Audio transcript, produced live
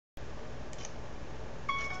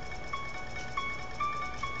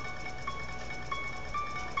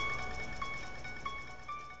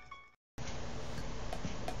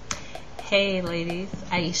Hey ladies,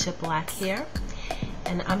 Aisha Black here,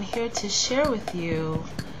 and I'm here to share with you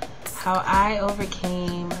how I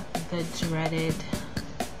overcame the dreaded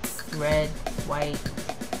red, white,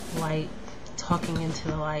 light, talking into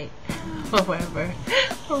the light,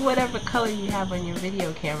 or whatever color you have on your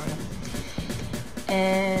video camera.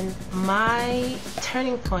 And my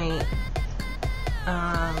turning point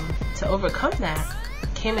to overcome that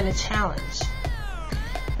came in a challenge.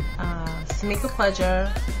 Samika Pledger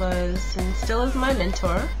was and still is my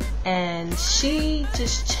mentor, and she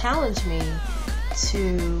just challenged me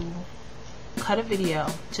to cut a video.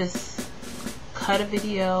 Just cut a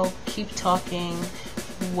video, keep talking,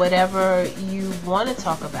 whatever you want to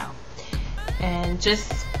talk about, and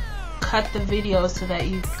just cut the video so that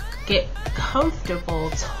you get comfortable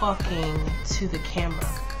talking to the camera.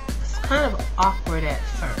 It's kind of awkward at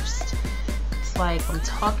first. It's like I'm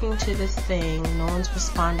talking to this thing, no one's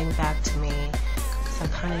responding back to me, so I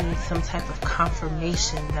kind of need some type of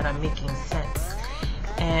confirmation that I'm making sense.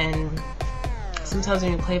 And sometimes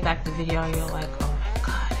when you play back the video, you're like, oh my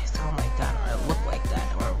god, I sound like that, or I look like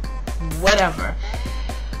that, or whatever.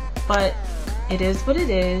 But it is what it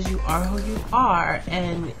is. You are who you are,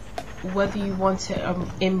 and whether you want to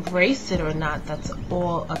embrace it or not, that's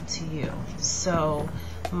all up to you. So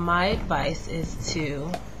my advice is to,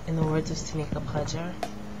 in the words of Samika Pledger,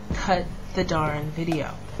 cut the darn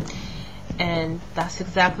video. And that's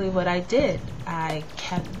exactly what I did. I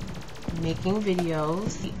kept making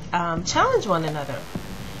videos, challenge one another.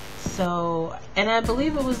 So, and I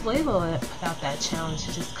believe it was Layla that put out that challenge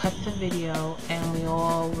to just cut the video, and we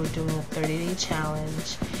all were doing a 30-day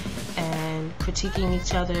challenge and critiquing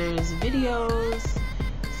each other's videos,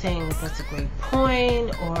 saying that that's a great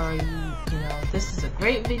point, or you know, this is a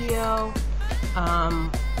great video,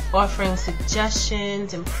 offering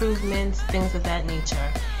suggestions, improvements, things of that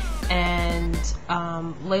nature. And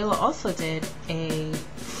Layla also did a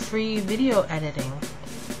free video editing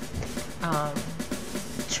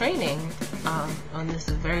training on this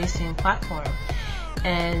very same platform,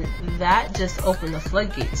 and that just opened the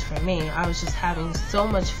floodgates for me. I was just having so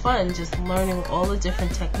much fun just learning all the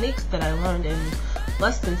different techniques that I learned in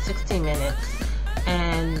less than 60 minutes.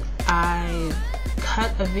 And I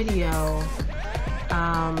cut a video,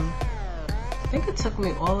 I think it took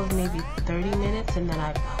me all of maybe 30 minutes, and then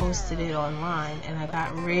I posted it online, and I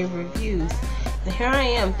got rave reviews. And here I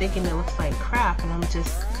am thinking it looks like crap, and I'm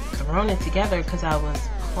just throwing it together because I was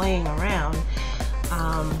playing around.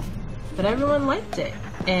 But everyone liked it,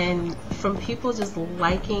 and from people just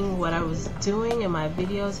liking what I was doing in my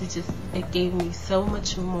videos, it gave me so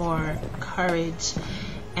much more courage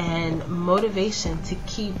and motivation to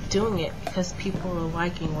keep doing it, because people were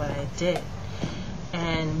liking what I did.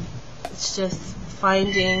 And it's just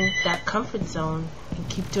finding that comfort zone and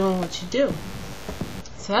keep doing what you do.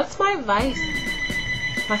 So that's my advice.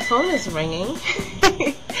 My phone is ringing.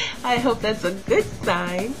 I hope that's a good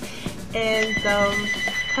sign. And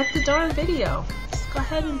cut the darn video. Just go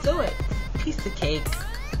ahead and do it. Piece of cake.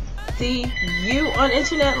 See you on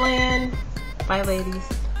internet land. Bye ladies.